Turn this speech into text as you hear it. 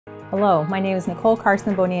Hello, my name is Nicole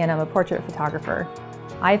Carson-Bonilla and I'm a portrait photographer.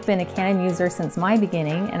 I've been a Canon user since my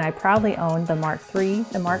beginning and I proudly own the Mark III,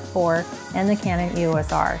 the Mark IV, and the Canon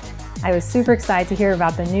EOS R. I was super excited to hear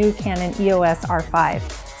about the new Canon EOS R5,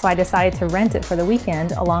 so I decided to rent it for the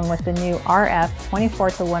weekend along with the new RF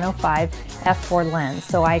 24-105 f4 lens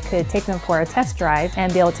so I could take them for a test drive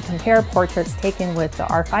and be able to compare portraits taken with the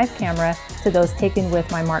R5 camera to those taken with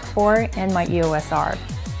my Mark IV and my EOS R.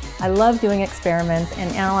 I love doing experiments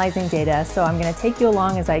and analyzing data, so I'm going to take you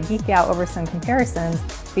along as I geek out over some comparisons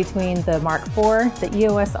between the Mark IV, the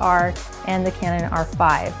EOS R, and the Canon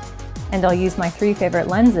R5. And I'll use my three favorite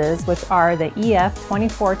lenses, which are the EF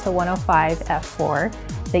 24-105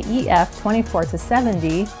 f4, the EF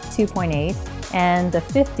 24-70 2.8, and the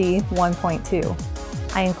 50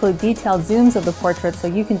 1.2. I include detailed zooms of the portraits so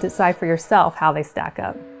you can decide for yourself how they stack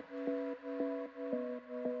up.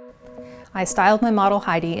 I styled my model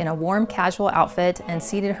Heidi in a warm, casual outfit and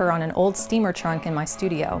seated her on an old steamer trunk in my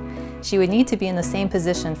studio. She would need to be in the same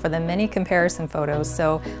position for the many comparison photos,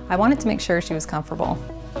 so I wanted to make sure she was comfortable.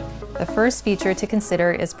 The first feature to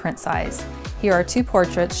consider is print size. Here are two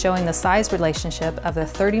portraits showing the size relationship of the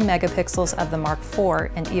 30 megapixels of the Mark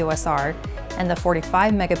IV and EOS R and the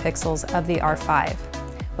 45 megapixels of the R5.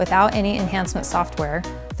 Without any enhancement software,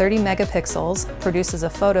 30 megapixels produces a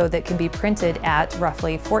photo that can be printed at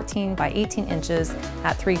roughly 14 by 18 inches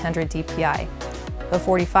at 300 dpi. The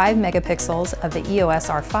 45 megapixels of the EOS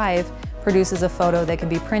R5 produces a photo that can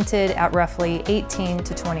be printed at roughly 18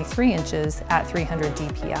 to 23 inches at 300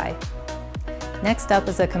 dpi. Next up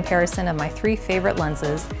is a comparison of my three favorite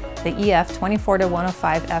lenses, the EF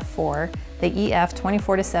 24-105 f4, the EF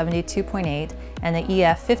 24-70 2.8, and the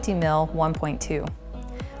EF 50mm 1.2.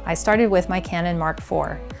 I started with my Canon Mark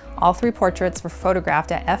IV. All three portraits were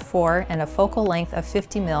photographed at f4 and a focal length of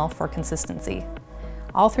 50mm for consistency.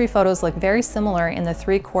 All three photos look very similar in the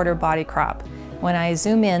 3/4 body crop. When I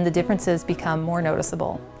zoom in, the differences become more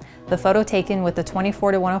noticeable. The photo taken with the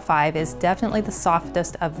 24-105 is definitely the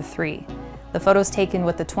softest of the three. The photos taken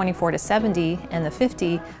with the 24-70 and the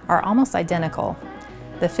 50 are almost identical.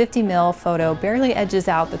 The 50mm photo barely edges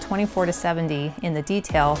out the 24-70 in the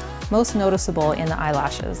detail, most noticeable in the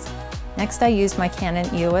eyelashes. Next, I used my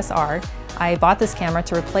Canon EOS R. I bought this camera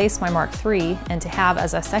to replace my Mark III and to have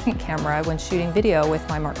as a second camera when shooting video with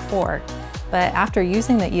my Mark IV. But after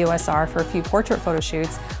using the EOS R for a few portrait photo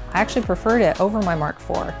shoots, I actually preferred it over my Mark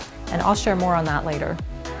IV, and I'll share more on that later.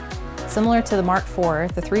 Similar to the Mark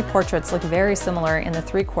IV, the three portraits look very similar in the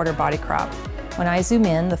 3/4 body crop. When I zoom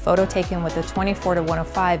in, the photo taken with the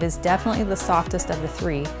 24-105 is definitely the softest of the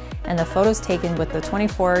three, and the photos taken with the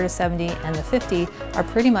 24-70 and the 50 are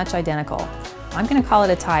pretty much identical. I'm going to call it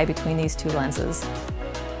a tie between these two lenses.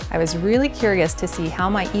 I was really curious to see how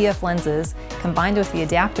my EF lenses, combined with the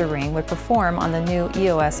adapter ring, would perform on the new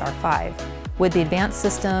EOS R5. Would the advanced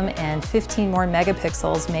system and 15 more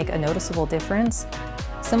megapixels make a noticeable difference?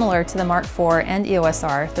 Similar to the Mark IV and EOS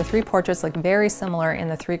R, the three portraits look very similar in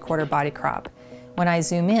the 3/4 body crop. When I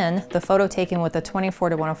zoom in, the photo taken with the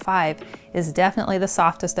 24-105 is definitely the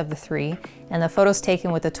softest of the three, and the photos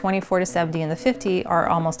taken with the 24-70 and the 50 are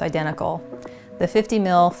almost identical. The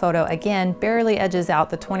 50mm photo again barely edges out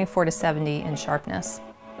the 24-70 in sharpness.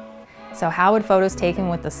 So how would photos taken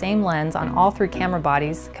with the same lens on all three camera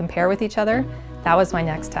bodies compare with each other? That was my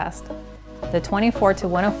next test. The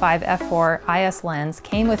 24-105 f4 IS lens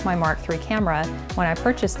came with my Mark III camera when I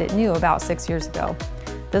purchased it new about 6 years ago.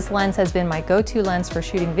 This lens has been my go-to lens for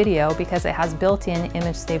shooting video because it has built-in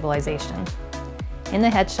image stabilization. In the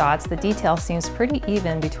headshots, the detail seems pretty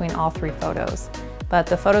even between all three photos, but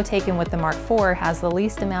the photo taken with the Mark IV has the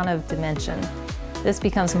least amount of dimension. This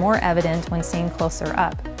becomes more evident when seen closer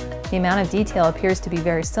up. The amount of detail appears to be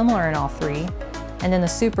very similar in all three, and in the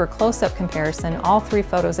super close-up comparison, all three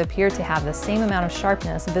photos appear to have the same amount of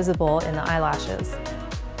sharpness visible in the eyelashes.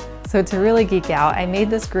 So to really geek out, I made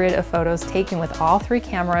this grid of photos taken with all three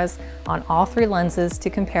cameras on all three lenses to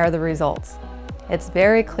compare the results. It's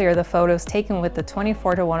very clear the photos taken with the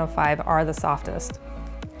 24-105 are the softest.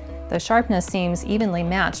 The sharpness seems evenly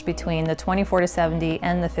matched between the 24-70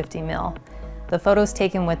 and the 50mm. The photos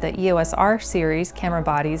taken with the EOS R series camera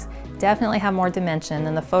bodies definitely have more dimension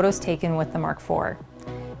than the photos taken with the Mark IV.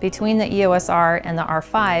 Between the EOS R and the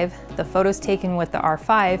R5, the photos taken with the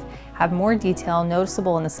R5 have more detail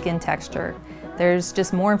noticeable in the skin texture. There's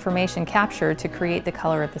just more information captured to create the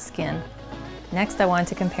color of the skin. Next, I wanted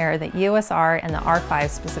to compare the EOS R and the R5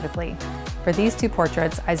 specifically. For these two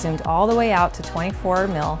portraits, I zoomed all the way out to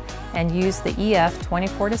 24mm and used the EF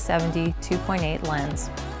 24-70 2.8 lens.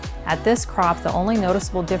 At this crop, the only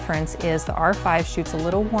noticeable difference is the R5 shoots a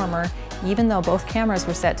little warmer even though both cameras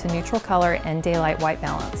were set to neutral color and daylight white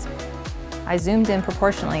balance. I zoomed in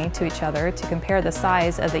proportionally to each other to compare the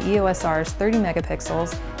size of the EOS R's 30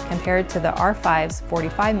 megapixels compared to the R5's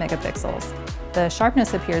 45 megapixels. The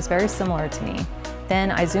sharpness appears very similar to me.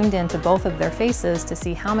 Then I zoomed into both of their faces to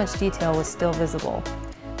see how much detail was still visible.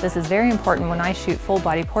 This is very important when I shoot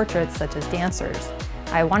full-body portraits such as dancers.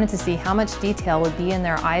 I wanted to see how much detail would be in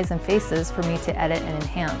their eyes and faces for me to edit and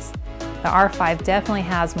enhance. The R5 definitely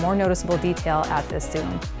has more noticeable detail at this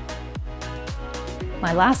zoom.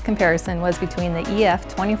 My last comparison was between the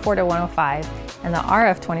EF 24-105 and the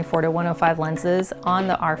RF 24-105 lenses on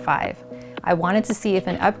the R5. I wanted to see if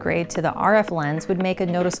an upgrade to the RF lens would make a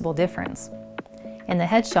noticeable difference. In the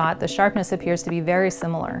headshot, the sharpness appears to be very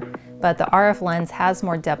similar, but the RF lens has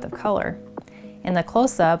more depth of color. In the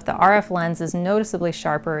close-up, the RF lens is noticeably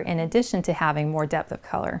sharper in addition to having more depth of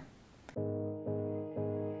color.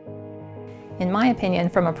 In my opinion,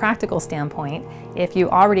 from a practical standpoint, if you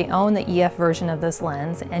already own the EF version of this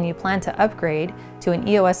lens and you plan to upgrade to an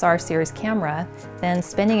EOS R series camera, then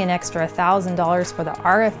spending an extra $1,000 for the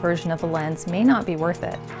RF version of the lens may not be worth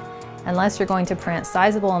it, unless you're going to print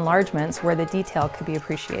sizable enlargements where the detail could be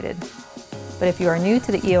appreciated. But if you are new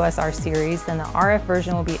to the EOS R series, then the RF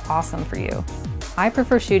version will be awesome for you. I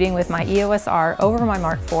prefer shooting with my EOS R over my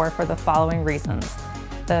Mark IV for the following reasons.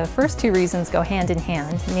 The first two reasons go hand in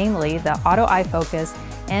hand, namely the auto eye focus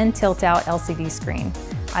and tilt-out LCD screen.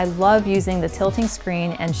 I love using the tilting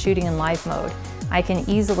screen and shooting in live mode. I can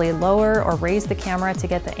easily lower or raise the camera to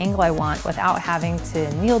get the angle I want without having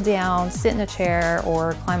to kneel down, sit in a chair,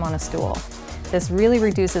 or climb on a stool. This really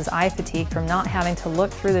reduces eye fatigue from not having to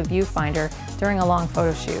look through the viewfinder during a long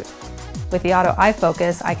photo shoot. With the auto eye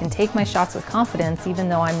focus, I can take my shots with confidence even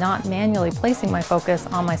though I'm not manually placing my focus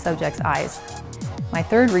on my subject's eyes. My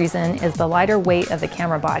third reason is the lighter weight of the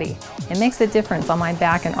camera body. It makes a difference on my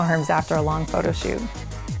back and arms after a long photo shoot.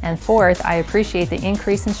 And fourth, I appreciate the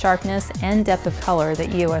increase in sharpness and depth of color the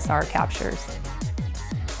EOS R captures.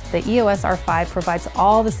 The EOS R5 provides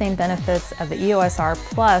all the same benefits of the EOS R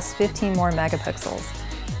plus 15 more megapixels.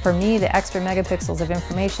 For me, the extra megapixels of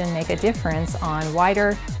information make a difference on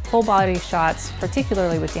wider, full-body shots,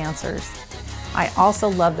 particularly with dancers. I also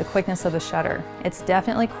love the quickness of the shutter. It's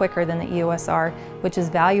definitely quicker than the EOS R, which is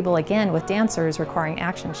valuable again with dancers requiring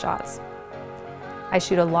action shots. I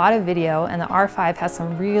shoot a lot of video, and the R5 has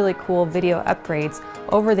some really cool video upgrades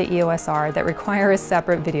over the EOS R that require a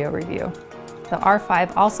separate video review. The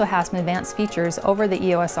R5 also has some advanced features over the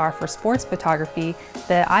EOS R for sports photography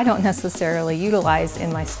that I don't necessarily utilize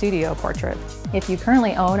in my studio portrait. If you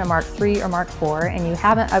currently own a Mark III or Mark IV and you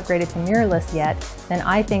haven't upgraded to mirrorless yet, then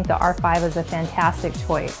I think the R5 is a fantastic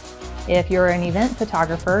choice. If you're an event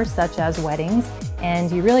photographer, such as weddings, and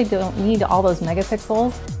you really don't need all those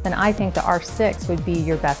megapixels, then I think the R6 would be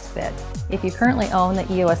your best fit. If you currently own the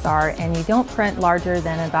EOS R and you don't print larger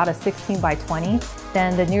than about a 16x20,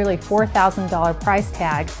 then the nearly $4,000 price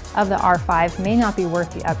tag of the R5 may not be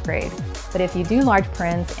worth the upgrade. But if you do large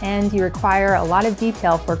prints and you require a lot of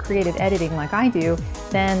detail for creative editing like I do,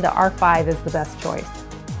 then the R5 is the best choice.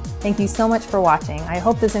 Thank you so much for watching. I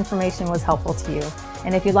hope this information was helpful to you.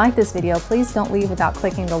 And if you like this video, please don't leave without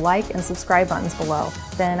clicking the like and subscribe buttons below.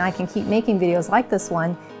 Then I can keep making videos like this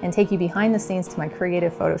one and take you behind the scenes to my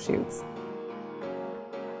creative photo shoots.